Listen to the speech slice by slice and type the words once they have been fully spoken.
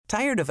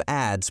Tired of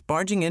ads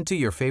barging into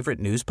your favorite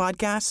news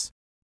podcasts?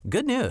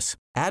 Good news.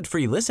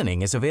 Ad-free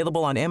listening is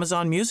available on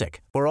Amazon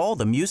Music for all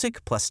the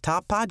music plus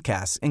top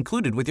podcasts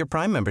included with your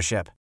Prime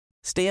membership.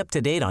 Stay up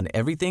to date on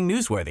everything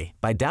newsworthy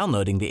by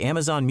downloading the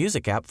Amazon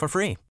Music app for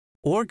free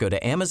or go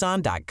to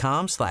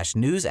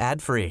amazon.com/news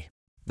ad free.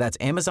 That's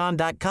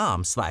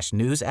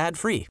amazon.com/news ad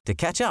free to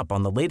catch up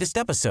on the latest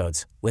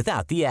episodes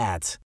without the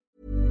ads.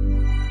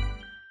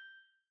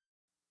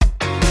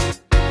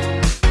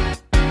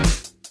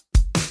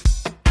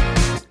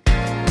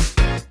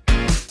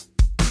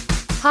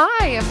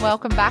 Hi, and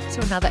welcome back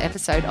to another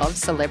episode of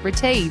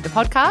Celebrity, the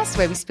podcast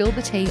where we spill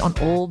the tea on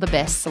all the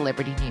best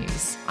celebrity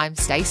news. I'm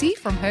Stacey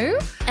from Who?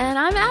 And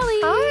I'm Ali.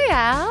 Hi,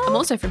 Al. I'm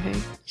also from Who?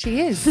 She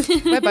is.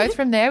 We're both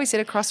from there. We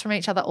sit across from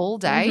each other all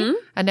day,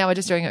 and now we're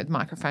just doing it with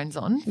microphones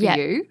on for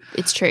you.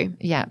 It's true.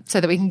 Yeah, so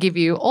that we can give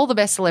you all the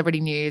best celebrity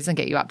news and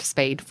get you up to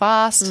speed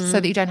fast so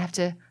that you don't have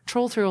to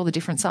trawl through all the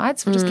different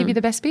sites. We'll just give you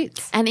the best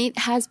bits. And it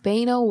has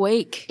been a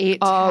week. It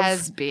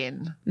has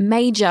been.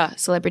 Major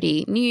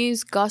celebrity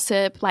news,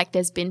 gossip, like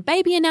there's been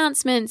baby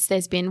announcements,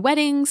 there's been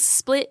weddings,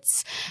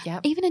 splits,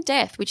 even a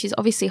death, which is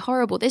obviously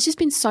horrible. There's just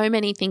been so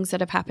many things that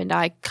have happened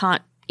I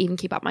can't even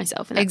keep up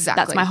myself. And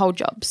that's my whole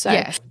job. So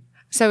yeah.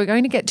 So we're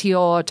going to get to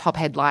your top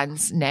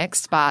headlines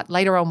next, but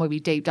later on we'll be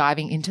deep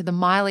diving into the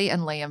Miley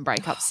and Liam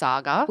breakup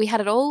saga. We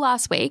had it all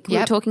last week. We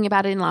were talking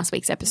about it in last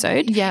week's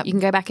episode. Yep. You can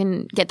go back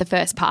and get the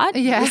first part.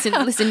 Yeah.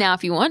 Listen now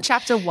if you want.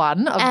 Chapter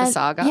 1 of the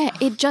saga. Yeah,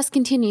 it just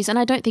continues and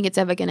I don't think it's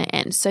ever going to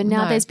end. So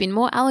now there's been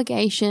more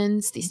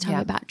allegations, this time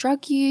about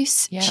drug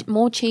use,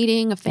 more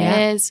cheating,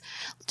 affairs,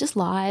 just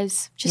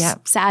lies,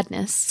 just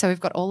sadness. So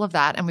we've got all of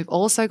that, and we've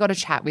also got a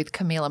chat with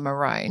Camila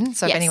Morone.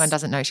 So if anyone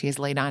doesn't know, she is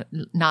Leonardo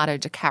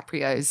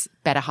DiCaprio's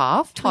better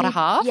half, hotter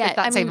half, if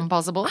that's even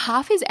possible.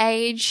 Half his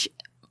age,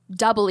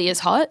 doubly as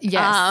hot.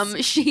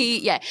 Yes.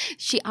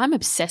 I'm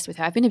obsessed with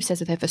her. I've been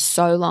obsessed with her for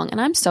so long, and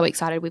I'm so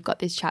excited we've got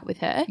this chat with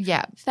her.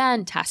 Yeah.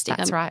 Fantastic.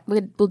 That's right.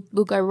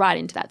 We'll go right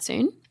into that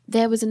soon.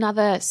 There was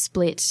another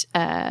split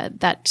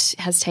that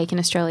has taken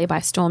Australia by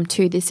storm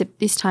too.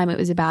 This time it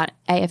was about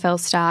AFL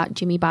star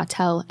Jimmy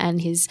Bartell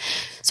and his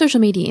social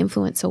media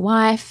influencer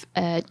wife,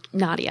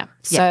 Nadia. Yep.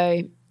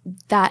 So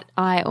that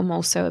I am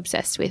also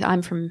obsessed with.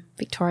 I'm from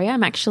Victoria.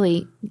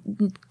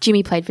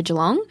 Jimmy played for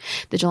Geelong,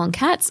 the Geelong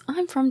Cats.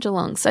 I'm from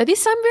Geelong. So I'm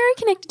very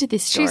connected to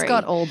this story. She's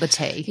got all the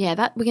tea.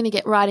 Yeah, we're going to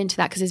get right into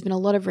that because there's been a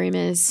lot of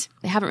rumours.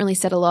 They haven't really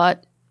said a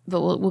lot,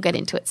 but we'll get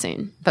into it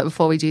soon. But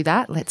before we do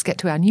that, let's get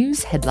to our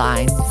news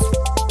headlines.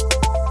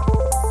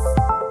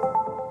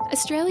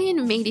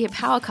 Australian media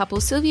power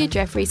couple Sylvia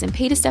Jeffreys and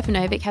Peter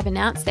Stefanovic have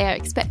announced they are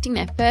expecting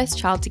their first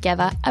child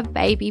together, a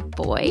baby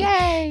boy.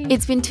 Yay!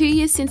 It's been 2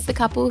 years since the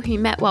couple, who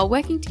met while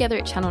working together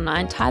at Channel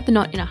 9, tied the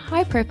knot in a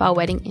high-profile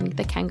wedding in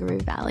the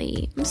Kangaroo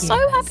Valley. I'm so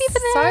happy for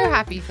them. So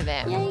happy for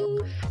them. Yay.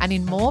 And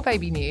in more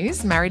baby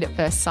news, Married at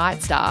First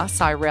Sight star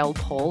Cyrus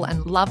Paul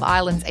and Love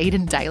Island's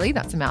Eden Daly,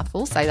 that's a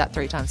mouthful, say that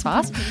 3 times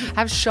fast,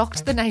 have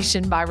shocked the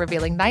nation by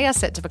revealing they are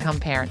set to become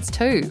parents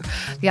too.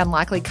 The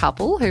unlikely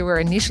couple, who were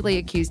initially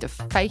accused of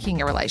faking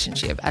a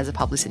relationship as a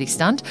publicity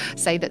stunt,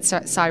 say that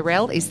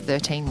Cyrus is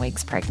 13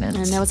 weeks pregnant.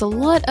 And there was a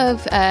lot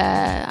of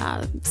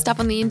stuff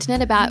on the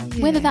internet about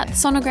whether that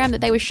sonogram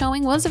that they were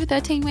showing was of a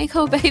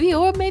 13-week-old baby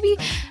or maybe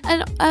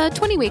a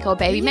 20-week-old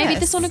baby. Yes. Maybe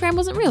the sonogram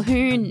wasn't real.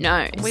 Who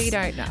knows? We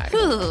don't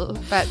know.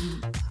 But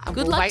good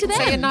we'll luck wait to and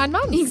them. see in 9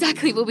 months.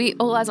 Exactly. We'll be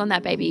all eyes on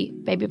that baby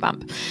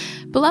bump.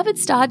 Beloved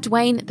star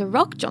Dwayne "The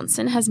Rock"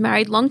 Johnson has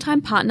married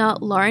longtime partner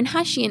Lauren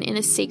Hashian in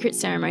a secret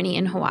ceremony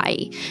in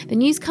Hawaii. The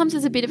news comes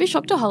as a bit of a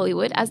shock to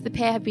Hollywood, as the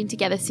pair have been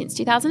together since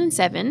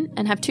 2007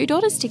 and have 2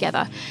 daughters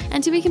together.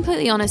 And to be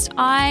completely honest,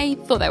 I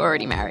thought they were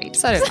already married.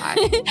 So did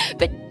I.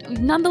 But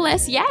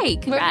nonetheless, yay,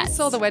 congrats. When we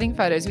saw the wedding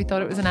photos, we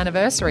thought it was an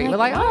anniversary. We're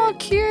like, oh,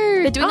 cute.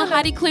 They're doing the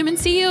Heidi Klum and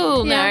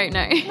Seal. Yeah.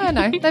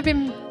 No.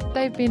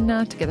 They've been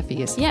together for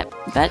years. Yep,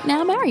 but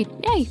now married.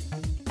 Yay.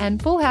 And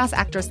Full House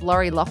actress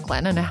Lori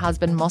Loughlin and her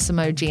husband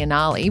Massimo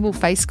Gianelli will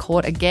face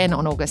court again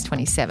on August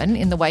 27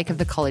 in the wake of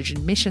the college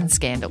admissions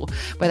scandal,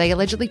 where they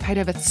allegedly paid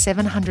over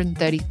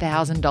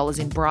 $730,000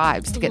 in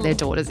bribes to get their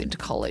daughters into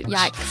college.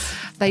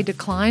 Yikes. They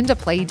declined a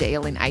plea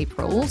deal in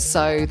April,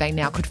 so they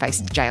now could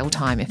face jail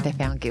time if they're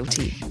found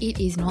guilty.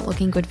 It is not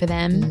looking good for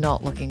them.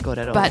 Not looking good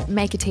at all. But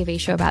make a TV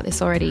show about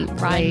this already.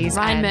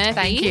 Ryan Murphy.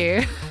 Thank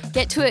you.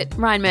 Get to it,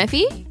 Ryan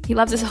Murphy. He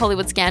loves this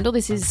Hollywood scandal.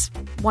 This is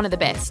one of the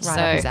best. Right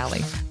up his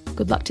alley.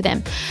 Good luck to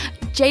them.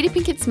 Jada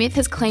Pinkett Smith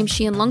has claimed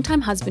she and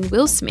longtime husband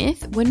Will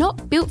Smith were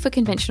not built for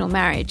conventional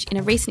marriage. In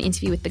a recent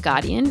interview with The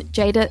Guardian,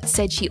 Jada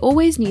said she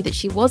always knew that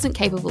she wasn't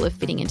capable of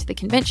fitting into the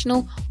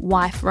conventional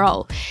wife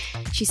role.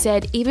 She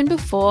said, even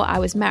before I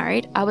was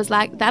married, I was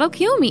like, that'll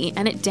kill me,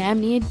 and it damn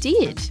near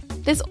did.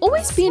 There's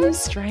always been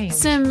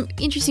some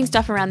interesting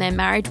stuff around their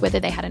marriage,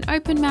 whether they had an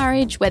open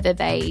marriage, whether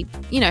they,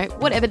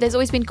 whatever. There's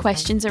always been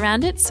questions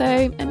around it. So,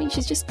 I mean,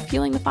 she's just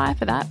fueling the fire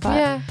for that. But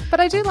yeah, but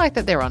I do like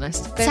that they're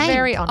honest. They're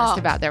very honest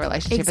about their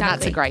relationship, exactly.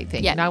 and that's a great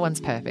thing. Yeah. No one's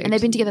perfect. And they've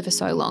been together for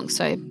so long,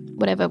 so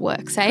whatever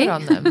works, eh? Good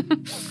on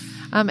them.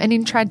 And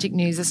in tragic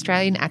news,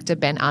 Australian actor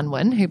Ben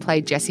Unwin, who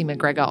played Jesse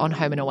McGregor on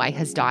Home and Away,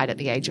 has died at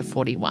the age of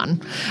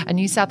 41. A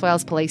New South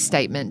Wales police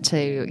statement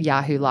to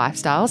Yahoo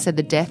Lifestyle said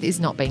the death is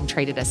not being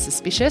treated as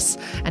suspicious,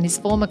 and his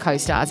former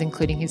co-stars,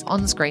 including his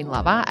on-screen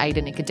lover,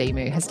 Ada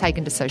Nicodemu, has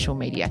taken to social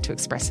media to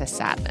express her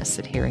sadness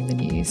at hearing the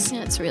news.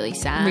 Yeah, it's really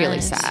sad.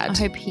 Really sad. I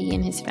hope he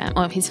and his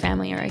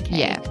family are okay.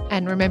 Yeah.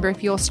 And remember,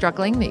 if you're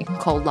struggling, that you can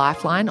call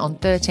Lifeline on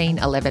 13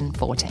 11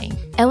 14.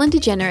 Ellen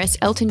DeGeneres,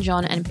 Elton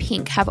John and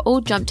Pink have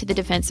all jumped to the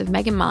defence of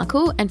Meghan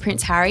Markle and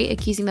Prince Harry,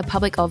 accusing the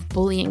public of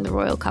bullying the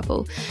royal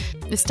couple.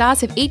 The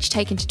stars have each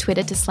taken to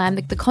Twitter to slam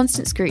the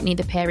constant scrutiny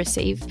the pair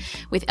receive,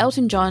 with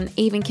Elton John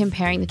even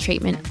comparing the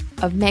treatment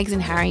of Meghan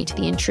and Harry to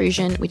the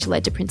intrusion which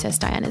led to Princess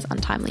Diana's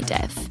untimely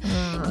death.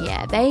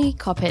 Yeah, they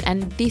cop it,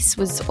 and this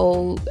was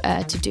all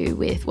to do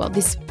with,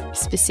 this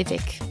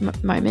specific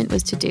moment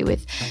was to do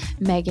with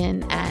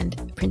Meghan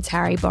and Prince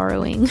Harry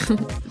borrowing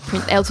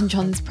Elton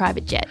John's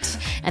private jet,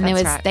 and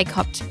they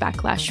copped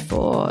backlash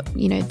for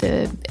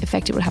the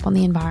effect it would have on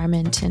the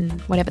environment and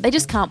whatever. They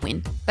just can't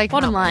win.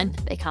 Bottom line,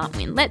 they can't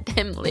win. Let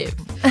them live.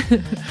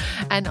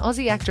 And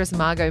Aussie actress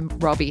Margot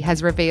Robbie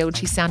has revealed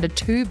she sounded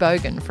too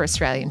bogan for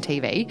Australian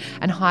TV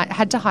and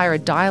had to hire a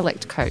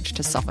dialect coach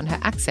to soften her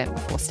accent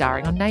before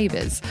starring on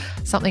Neighbours,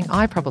 something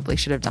I probably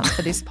should have done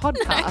for this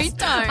podcast.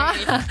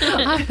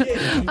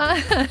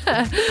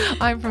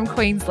 Don't. I'm from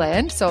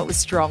Queensland, so it was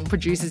strong.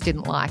 Producers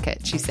didn't like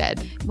it, she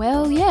said.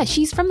 Well, yeah,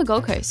 she's from the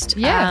Gold Coast.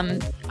 Yeah.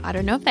 I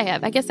don't know if they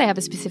have. I guess they have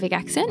a specific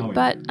accent,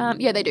 but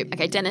yeah, they do.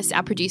 Okay, Dennis,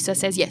 our producer,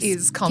 says yes.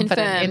 Is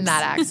confident in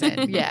that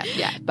accent. Yeah,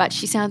 yeah. But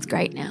she sounds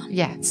great now.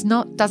 Yeah,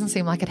 doesn't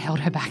seem like it held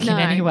her back in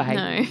any way.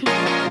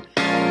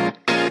 No.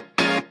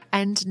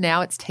 And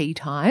now it's tea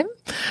time.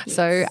 Yes.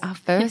 So our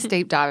first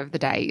deep dive of the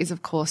day is,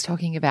 of course,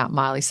 talking about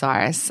Miley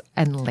Cyrus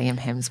and Liam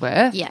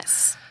Hemsworth.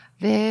 Yes.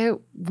 Their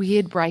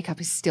weird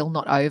breakup is still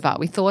not over.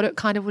 We thought it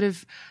kind of would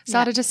have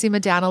started to simmer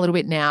down a little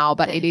bit now,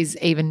 but it is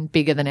even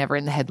bigger than ever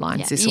in the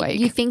headlines this week.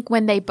 You think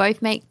when they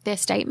both make their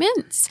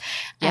statements,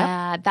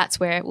 that's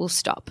where it will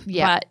stop.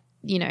 Yeah. But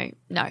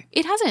no,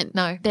 it hasn't.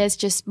 No. There's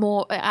just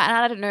more.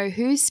 I don't know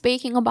who's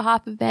speaking on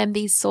behalf of them,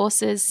 these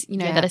sources,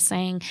 that are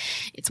saying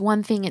it's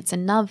one thing, it's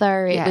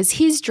another. It was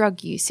his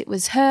drug use. It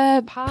was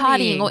her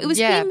partying. Or it was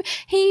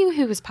he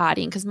who was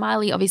partying, because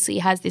Miley obviously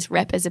has this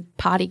rep as a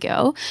party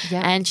girl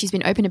and she's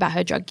been open about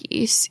her drug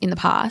use in the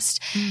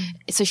past.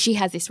 So she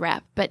has this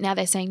rep. But now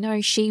they're saying,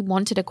 no, she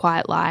wanted a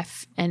quiet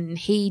life and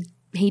he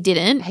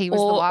didn't. He was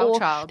the wild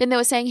child. Then they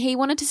were saying he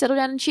wanted to settle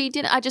down and she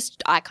didn't.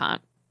 I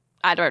can't.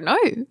 I don't know.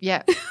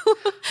 Yeah.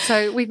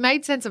 So we've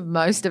made sense of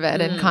most of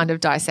it and kind of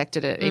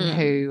dissected it in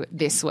Who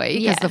this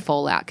week as the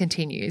fallout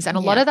continues. And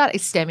a lot of that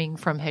is stemming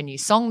from her new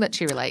song that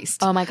she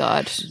released. Oh, my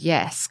God.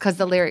 Yes, because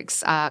the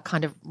lyrics are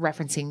kind of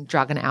referencing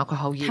drug and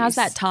alcohol use. How's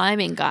that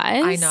timing,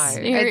 guys? I know.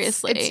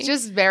 Seriously. It's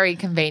just very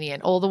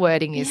convenient. All the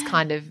wording is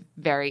kind of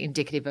very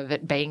indicative of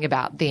it being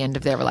about the end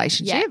of their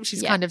relationship. Yeah.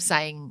 She's kind of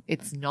saying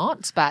it's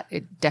not, but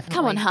it definitely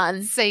Come on,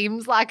 hun.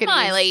 seems like it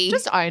Miley. is.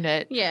 Just own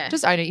it. Yeah.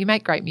 Just own it. You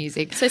make great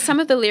music. So some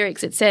of the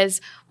lyrics, it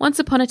says, once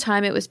upon a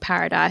time it was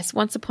paradise.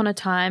 Once upon a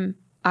time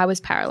I was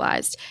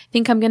paralyzed.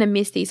 Think I'm going to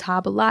miss these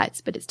harbour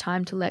lights, but it's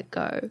time to let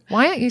go.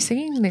 Why aren't you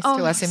singing this to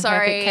us in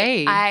perfect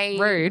key?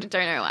 Rude.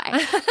 Don't know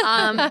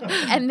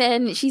why. And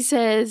then she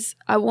says,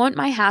 I want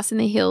my house in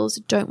the hills,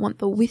 don't want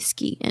the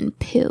whiskey and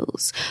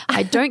pills.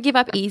 I don't give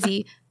up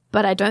easy,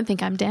 but I don't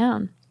think I'm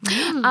down.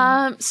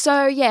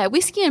 So, yeah,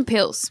 whiskey and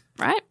pills,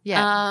 right?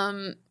 Yeah.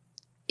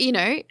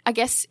 I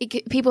guess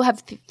people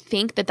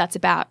think that that's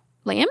about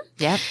Liam.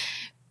 Yeah.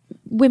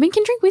 Women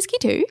can drink whiskey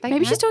too. Maybe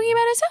can. she's talking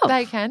about herself.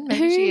 They can. Maybe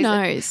Who she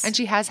knows? And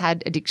she has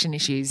had addiction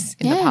issues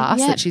in the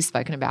past that she's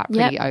spoken about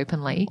pretty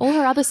openly. All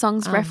her other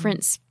songs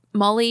reference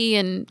Molly,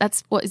 and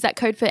is that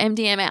code for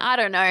MDMA? I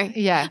don't know.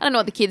 Yeah. I don't know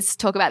what the kids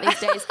talk about these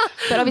days.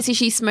 But obviously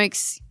she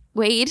smokes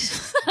weed.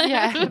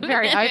 Yeah,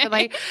 very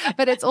openly.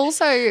 But it's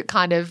also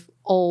kind of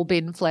all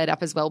been flared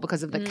up as well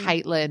because of the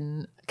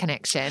Caitlyn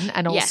connection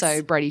and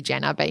also Brady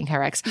Jenner being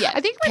her ex. Yeah.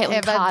 I think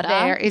whenever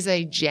there is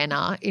a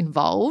Jenner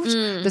involved,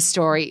 the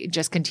story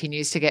just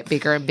continues to get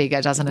bigger and bigger,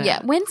 doesn't it?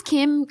 Yeah. When's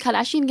Kim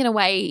Kardashian going to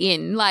weigh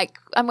in? Like,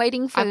 I'm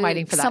waiting for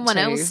that someone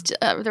too. else,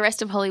 the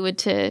rest of Hollywood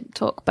to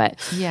talk. But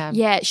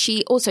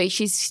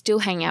she's still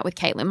hanging out with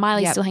Caitlyn.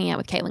 Miley's still hanging out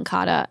with Caitlyn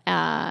Carter.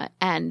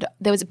 And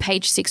there was a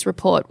Page 6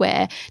 report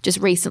where just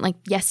recently,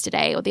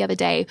 yesterday or the other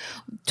day,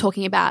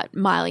 talking about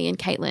Miley and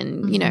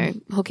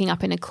Caitlyn, hooking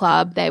up in a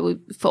club. They were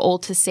for all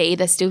to see.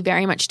 They're still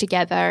very much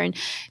together. And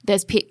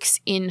there's pics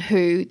in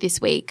Who this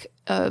week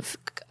of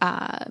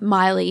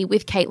Miley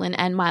with Caitlyn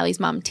and Miley's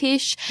mum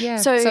Tish. Yeah.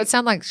 So it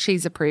sounds like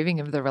she's approving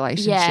of the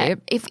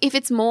relationship. Yeah. If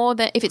it's more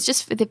that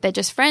if they're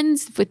just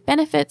friends with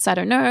benefits, I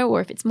don't know,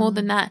 or if it's more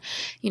than that,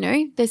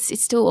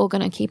 it's still all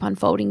going to keep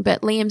unfolding.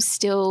 But Liam's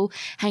still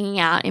hanging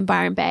out in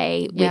Byron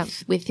Bay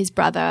with his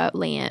brother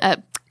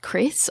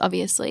Chris,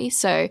 obviously.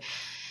 So.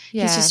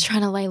 Yeah. He's just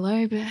trying to lay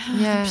low, but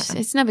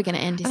it's never going to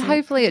end, is it?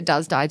 Hopefully it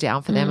does die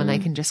down for them and they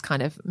can just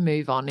kind of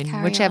move on in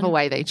whichever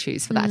way they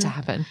choose for that to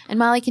happen. And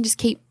Miley can just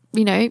keep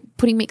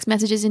putting mixed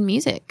messages in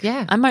music.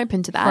 Yeah. I'm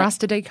open to that. For us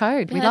to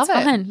decode. Yeah, we love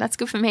that's it. fine. That's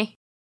good for me.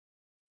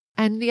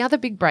 And the other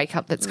big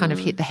breakup that's kind of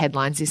hit the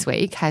headlines this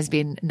week has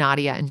been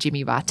Nadia and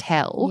Jimmy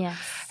Bartell, Yes.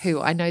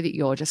 who I know that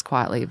you're just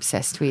quietly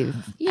obsessed with.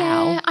 Yeah,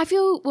 Al. I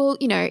feel,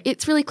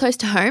 it's really close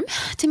to hhome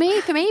for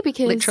me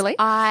because Literally.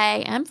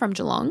 I am from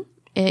Geelong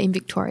in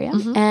Victoria,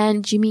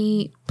 and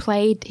Jimmy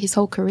played his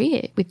whole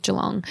career with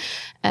Geelong,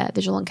 the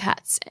Geelong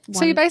Cats.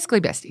 So you're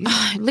basically besties.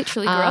 I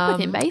literally grew up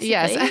with him, basically.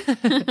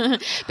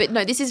 Yes. But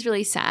no, this is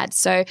really sad.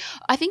 So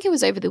I think it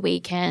was over the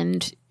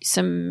weekend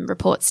some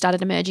reports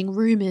started emerging,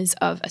 rumours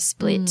of a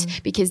split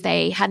because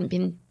they hadn't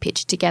been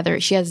pitched together.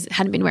 She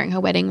hadn't been wearing her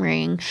wedding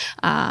ring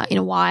in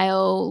a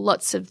while.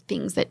 Lots of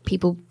things that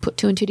people put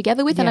two and two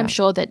together with, and I'm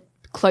sure that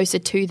closer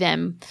to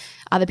them,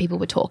 other people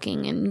were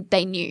talking and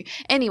they knew.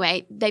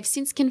 Anyway, they've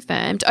since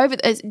confirmed.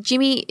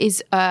 Jimmy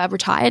is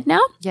retired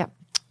now. Yep.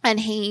 And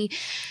he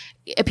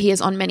appears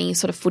on many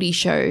sort of footy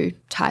show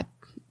type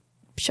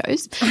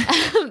shows.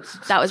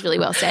 That was really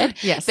well said.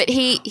 Yes. But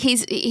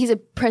he's a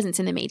presence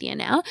in the media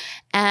now,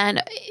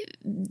 and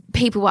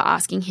people were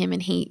asking him,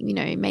 and he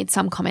made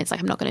some comments like,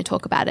 I'm not going to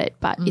talk about it,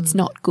 but it's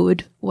not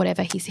good,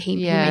 whatever he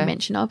made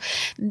mention of.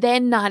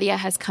 Then Nadia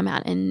has come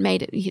out and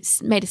made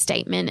a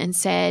statement and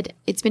said,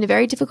 it's been a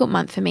very difficult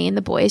month for me and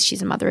the boys.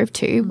 She's a mother of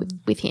two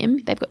with him.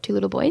 They've got two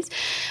little boys.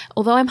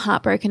 Although I'm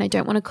heartbroken, I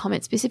don't want to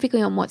comment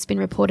specifically on what's been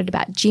reported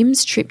about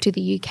Jim's trip to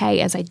the UK,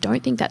 as I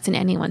don't think that's in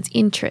anyone's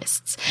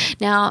interests.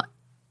 Now,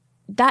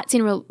 that's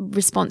in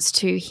response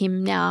to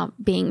him now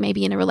being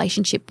maybe in a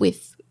relationship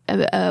with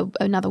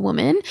another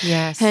woman.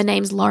 Yes. Her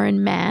name's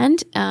Lauren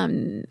Mand.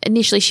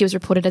 Initially she was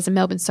reported as a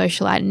Melbourne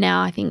socialite, and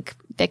now I think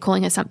they're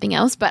calling her something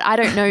else, but I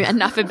don't know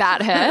enough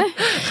about her.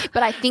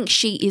 But I think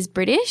she is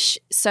British,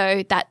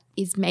 so that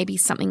is maybe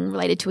something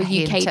related to a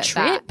UK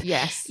trip. That.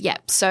 Yes.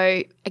 Yep.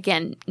 So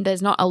again,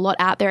 there's not a lot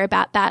out there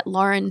about that.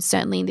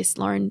 This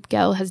Lauren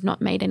girl has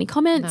not made any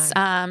comments.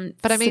 No.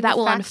 But I mean, so that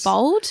will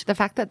unfold. The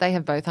fact that they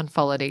have both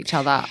unfollowed each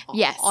other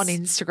Yes. on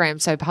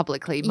Instagram so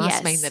publicly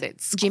must mean that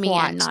it's Jimmy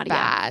quite and Nadia.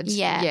 bad.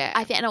 Yeah.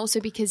 I think, and also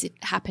because it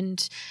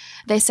happened,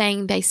 they're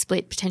saying they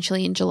split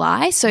potentially in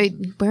July. So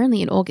we're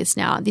only in August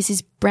now. This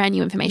is brand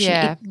new information.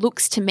 Yeah. It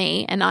looks to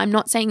me, and I'm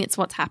not saying it's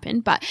what's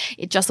happened, but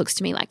it just looks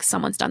to me like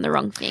someone's done the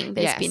wrong thing.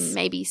 There's been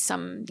maybe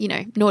some,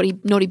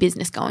 naughty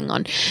business going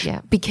on.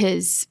 Yeah.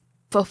 Because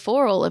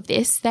before all of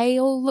this, they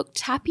all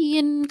looked happy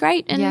and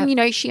great.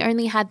 And, she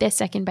only had their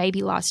second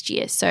baby last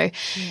year. So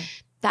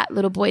that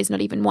little boy is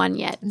not even one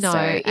yet. No, so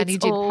and he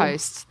did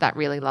post that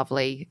really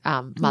lovely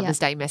Mother's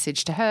Day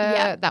message to her.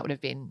 Yeah. That would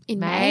have been in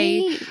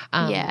May.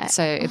 Yeah.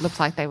 So it looked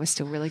like they were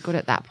still really good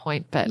at that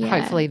point, but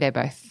hopefully they're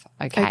both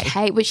okay.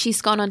 Okay, which she's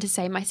gone on to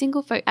say, my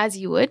single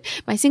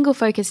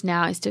focus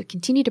now is to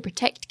continue to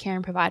protect, care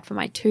and provide for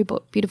my two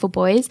beautiful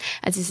boys,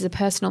 as this is a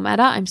personal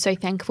matter. I'm so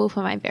thankful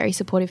for my very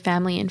supportive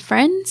family and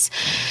friends,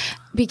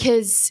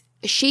 because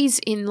she's,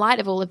 in light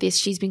of all of this,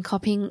 she's been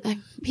copying.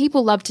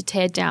 People love to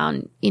tear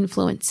down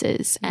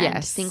influencers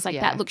and things like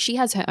that. Look, she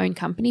has her own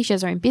company. She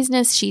has her own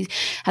business. She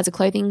has a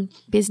clothing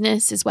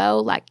business as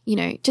well. Like,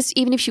 just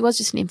even if she was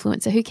just an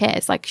influencer, who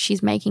cares? Like,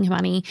 she's making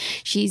money.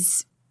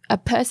 She's a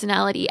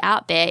personality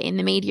out there in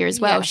the media as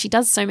well. Yeah. She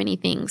does so many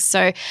things. So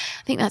I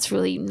think that's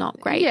really not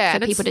great for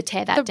people to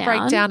tear that down. The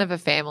breakdown of a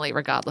family,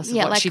 regardless of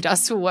what she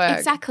does for work.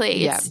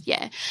 Exactly.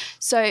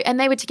 So, and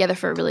they were together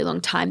for a really long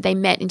time. They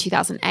met in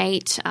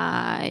 2008.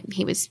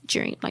 He was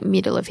during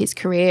middle of his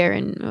career,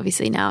 and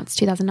obviously now it's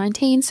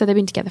 2019. So they've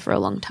been together for a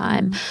long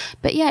time.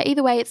 But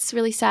either way, it's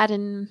really sad,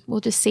 and we'll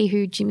just see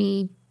who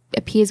Jimmy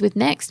appears with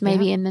next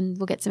maybe, and then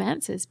we'll get some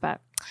answers. But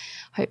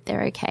hope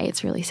they're okay.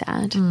 It's really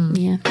sad.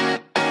 Yeah.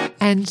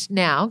 And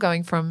now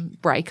going from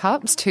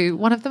breakups to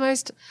one of the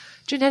most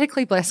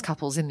genetically blessed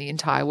couples in the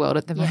entire world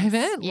at the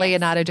moment,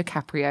 Leonardo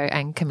DiCaprio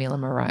and Camila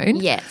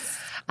Morrone. Yes.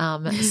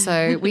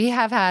 So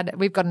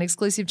we've got an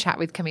exclusive chat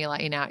with Camila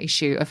in our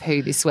issue of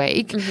Who this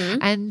week,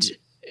 and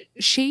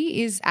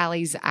she is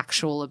Ali's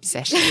actual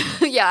obsession.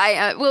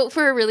 Well,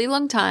 for a really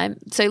long time.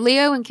 So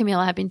Leo and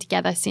Camila have been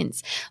together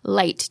since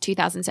late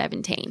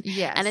 2017.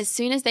 Yes. And as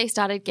soon as they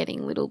started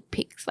getting little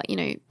pics,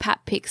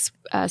 pat pics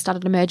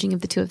started emerging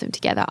of the two of them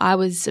together, I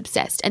was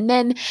obsessed. And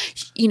then,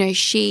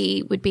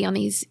 she would be on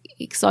these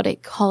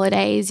exotic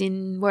holidays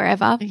in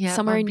wherever,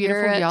 somewhere in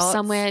Europe, yachts.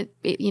 Somewhere,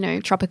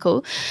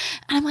 tropical.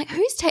 And I'm like,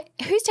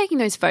 who's taking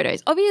those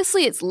photos?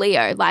 Obviously it's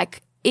Leo,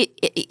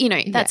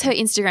 that's her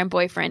Instagram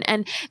boyfriend.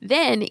 And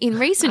then in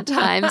recent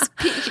times,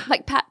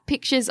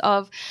 pictures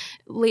of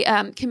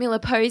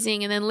Camila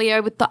posing, and then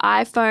Leo with the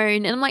iPhone.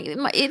 And I'm like,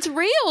 it's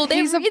real.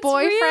 He's a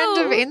boyfriend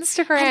real. of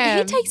Instagram.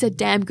 And he takes a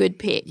damn good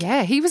pic.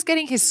 Yeah, he was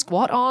getting his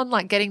squat on,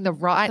 getting the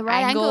right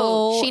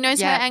angle. She knows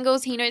her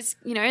angles. He knows,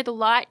 the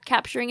light,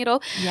 capturing it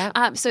all.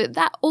 Yeah. So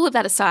that, all of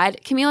that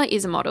aside, Camila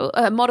is a model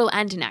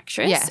and an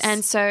actress. Yes.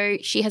 And so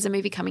she has a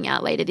movie coming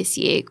out later this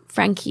year,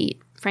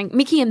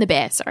 Mickey and the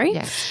Bear, sorry.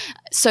 Yes.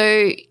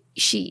 So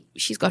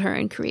she's got her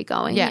own career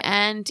going. Yeah.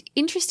 And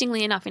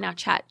interestingly enough, in our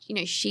chat,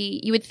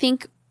 you would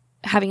think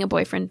having a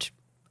boyfriend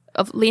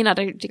of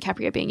Leonardo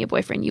DiCaprio being your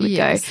boyfriend, you would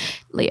Yes.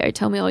 go, Leo,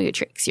 tell me all your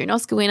tricks. You're an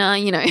Oscar winner,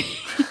 you know.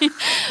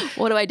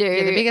 What do I do?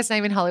 You're the biggest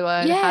name in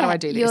Hollywood. How do I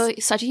do this? You're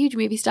such a huge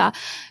movie star.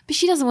 But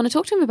she doesn't want to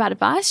talk to him about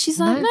advice. She's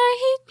like, no,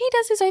 he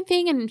does his own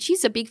thing. And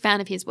she's a big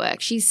fan of his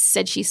work. She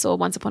said she saw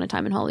Once Upon a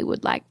Time in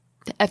Hollywood like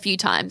a few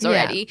times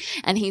already.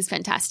 And he's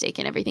fantastic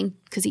and everything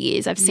because he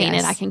is. I've seen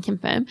it. I can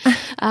confirm.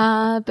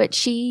 But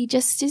she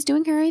just is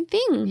doing her own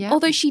thing. Yeah.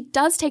 Although she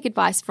does take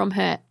advice from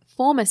her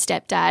former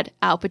stepdad,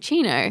 Al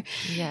Pacino.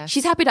 Yes.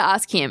 She's happy to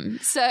ask him.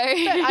 So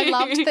But I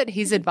loved that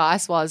his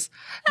advice was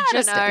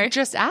just act.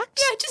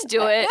 Yeah, just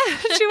do it.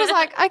 She was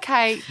like,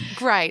 okay,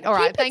 great. All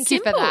right, thank you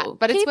for that.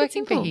 But it's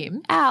working for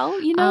him. Al,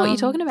 you know what you're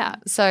talking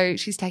about. So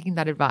she's taking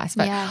that advice.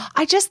 But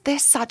they're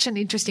such an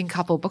interesting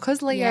couple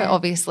because Leo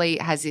obviously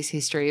has this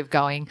history of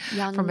going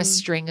from a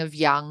string of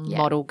young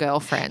model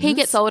girlfriends. He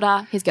gets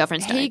older, his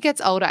girlfriends don't. He gets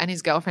older and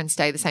his girlfriends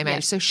stay the same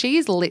age. So she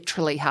is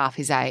literally half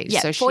his age. Yeah,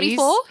 so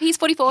 44. He's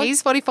 44.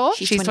 He's 44.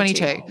 She's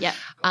 22. 22. Yeah.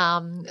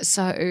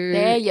 So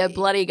there you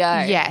bloody go.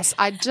 Yes.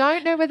 I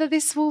don't know whether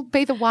this will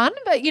be the one,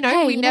 but, you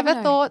know, we you never never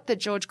know. thought that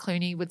George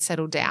Clooney would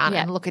settle down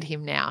and look at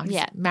him now.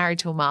 He's married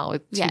to Amal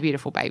with two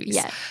beautiful babies.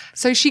 Yeah.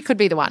 So she could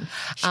be the one.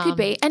 She could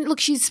be. And look,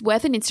 she's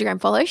worth an Instagram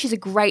follow.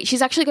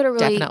 She's actually got a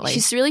really,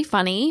 she's really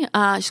funny.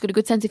 She's got a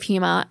good sense of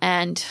humor.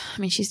 And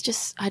I mean,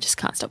 I just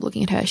can't stop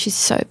looking at her. She's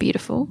so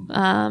beautiful.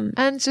 And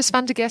it's just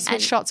fun to guess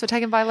which shots were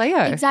taken by Leo.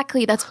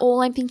 Exactly. That's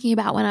all I'm thinking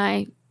about when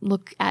I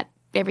look at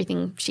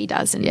everything she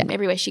does and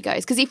everywhere she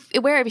goes. Because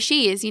wherever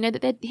she is, you know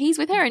that he's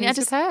with her.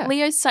 And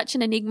Leo's such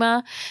an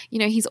enigma. You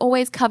know, he's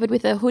always covered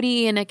with a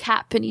hoodie and a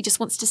cap, and he just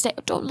wants to say,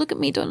 "Don't look at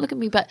me, don't look at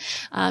me." But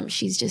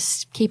she's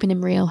just keeping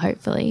him real.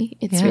 Hopefully,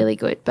 it's really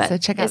good. But so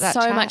check out there's that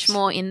so chat. much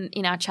more in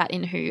our chat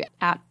in Who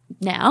out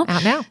now.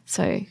 Out now.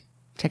 So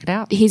check it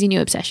out. Here's your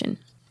new obsession.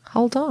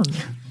 Hold on,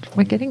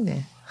 we're getting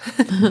there.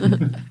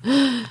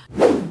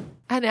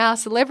 And our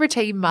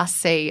celebrity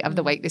must-see of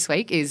the week this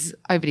week is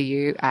over to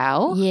you,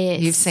 Al.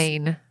 Yes. You've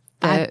seen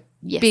the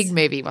big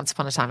movie Once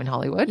Upon a Time in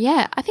Hollywood.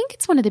 Yeah, I think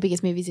it's one of the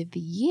biggest movies of the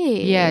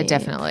year. Yeah,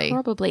 definitely.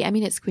 Probably. I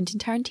mean, it's Quentin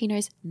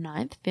Tarantino's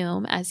 9th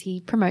film as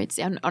he promotes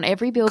on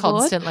every billboard.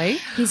 Constantly.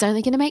 He's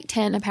only going to make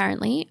 10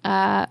 apparently.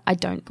 I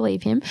don't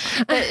believe him.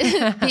 But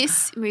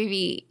this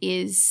movie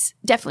is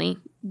definitely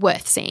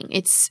worth seeing.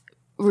 It's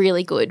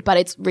really good, but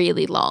it's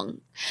really long.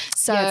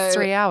 So it's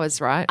 3 hours,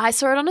 right? I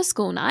saw it on a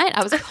school night.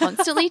 I was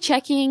constantly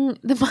checking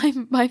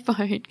my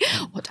phone.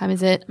 What time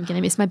is it? I'm going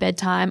to miss my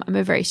bedtime. I'm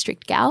a very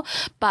strict gal,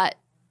 but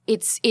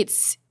it's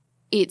if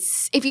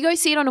you go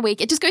see it on a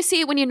week, just go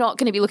see it when you're not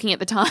going to be looking at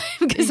the time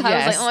because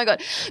I was like, oh my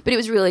God. But it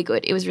was really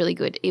good. It was really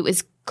good. It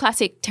was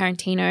classic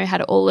Tarantino,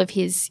 had all of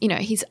his, you know,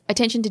 his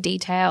attention to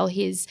detail,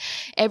 his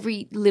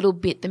every little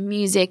bit, the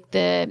music,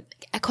 the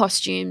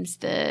costumes,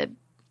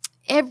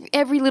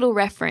 every little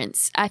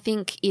reference I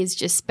think is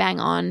just bang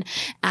on.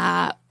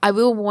 I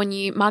will warn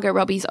you, Margot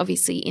Robbie's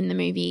obviously in the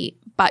movie,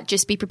 but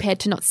just be prepared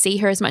to not see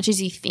her as much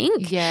as you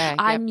think. Yeah.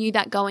 I knew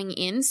that going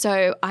in.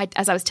 So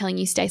as I was telling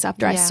you, Stace,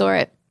 after I saw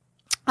it,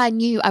 I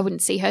knew I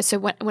wouldn't see her. So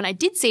when I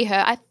did see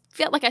her, I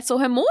felt like I saw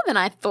her more than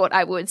I thought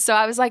I would. So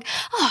I was like,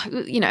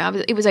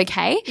 it was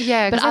okay.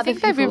 Yeah, because I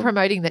think they've been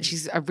promoting that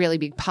she's a really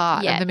big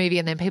part of the movie,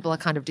 and then people are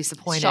kind of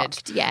disappointed.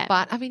 Shocked, yeah.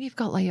 But, I mean, you've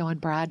got Leo and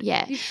Brad.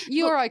 Yeah.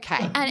 You're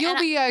okay. You'll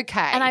be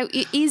okay. And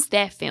it is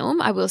their film,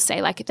 I will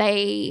say. Like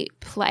they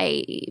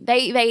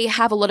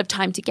have a lot of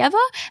time together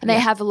and they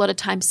have a lot of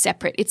time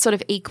separate. It's sort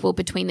of equal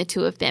between the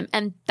two of them,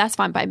 and that's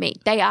fine by me.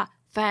 They are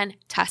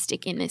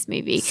fantastic in this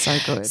movie. So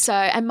good. So,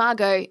 and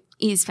Margot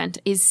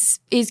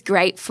is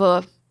great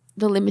for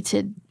the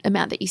limited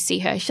amount that you see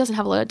her. She doesn't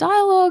have a lot of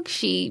dialogue.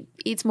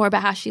 It's more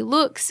about how she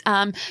looks.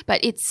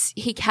 But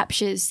he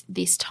captures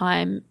this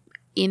time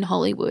in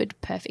Hollywood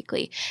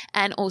perfectly.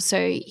 And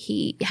also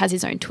he has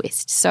his own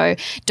twist. So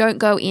don't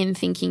go in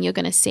thinking you're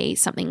going to see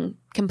something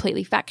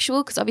completely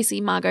factual, because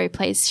obviously Margot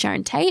plays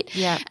Sharon Tate.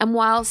 Yeah. And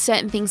while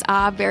certain things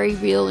are very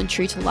real and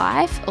true to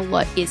life, a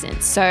lot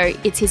isn't. So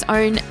it's his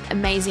own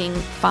amazing,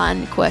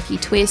 fun, quirky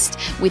twist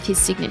with his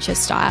signature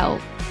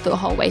style the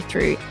whole way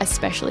through,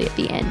 especially at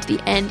the end. The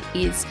end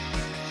is,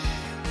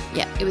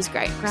 it was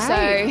great. Great. So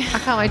I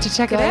can't wait to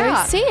check it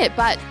out. See it,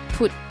 but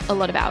put a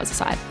lot of hours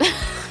aside.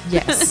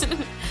 Yes.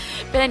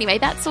 But anyway,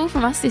 that's all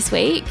from us this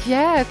week.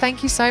 Yeah,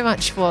 thank you so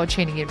much for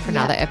tuning in for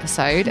another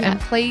episode. And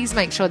please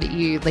make sure that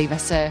you leave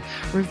us a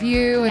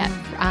review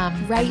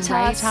and rate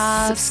us.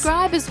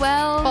 Subscribe as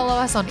well. Follow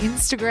us on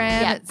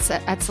Instagram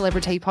at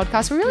Celebrity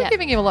Podcast. We're really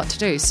giving you a lot to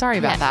do. Sorry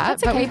about that.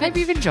 That's okay, but we hope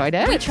you've enjoyed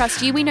it. We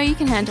trust you. We know you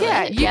can handle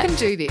it. You can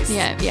do this.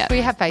 Yeah.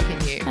 We have faith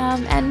in you.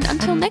 And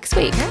until next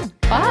week.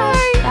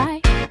 Bye.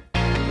 Bye.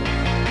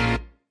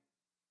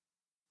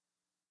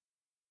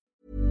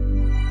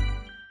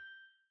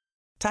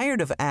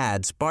 Tired of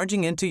ads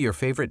barging into your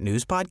favorite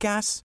news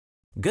podcasts?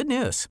 Good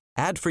news.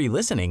 Ad-free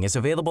listening is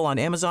available on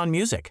Amazon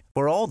Music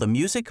for all the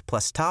music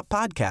plus top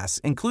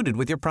podcasts included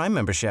with your Prime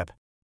membership.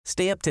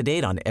 Stay up to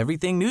date on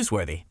everything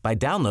newsworthy by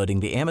downloading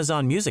the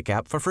Amazon Music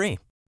app for free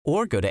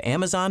or go to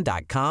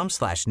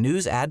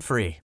amazon.com/news ad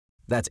free.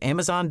 That's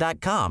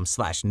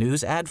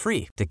amazon.com/news ad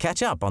free to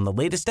catch up on the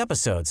latest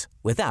episodes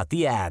without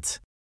the ads.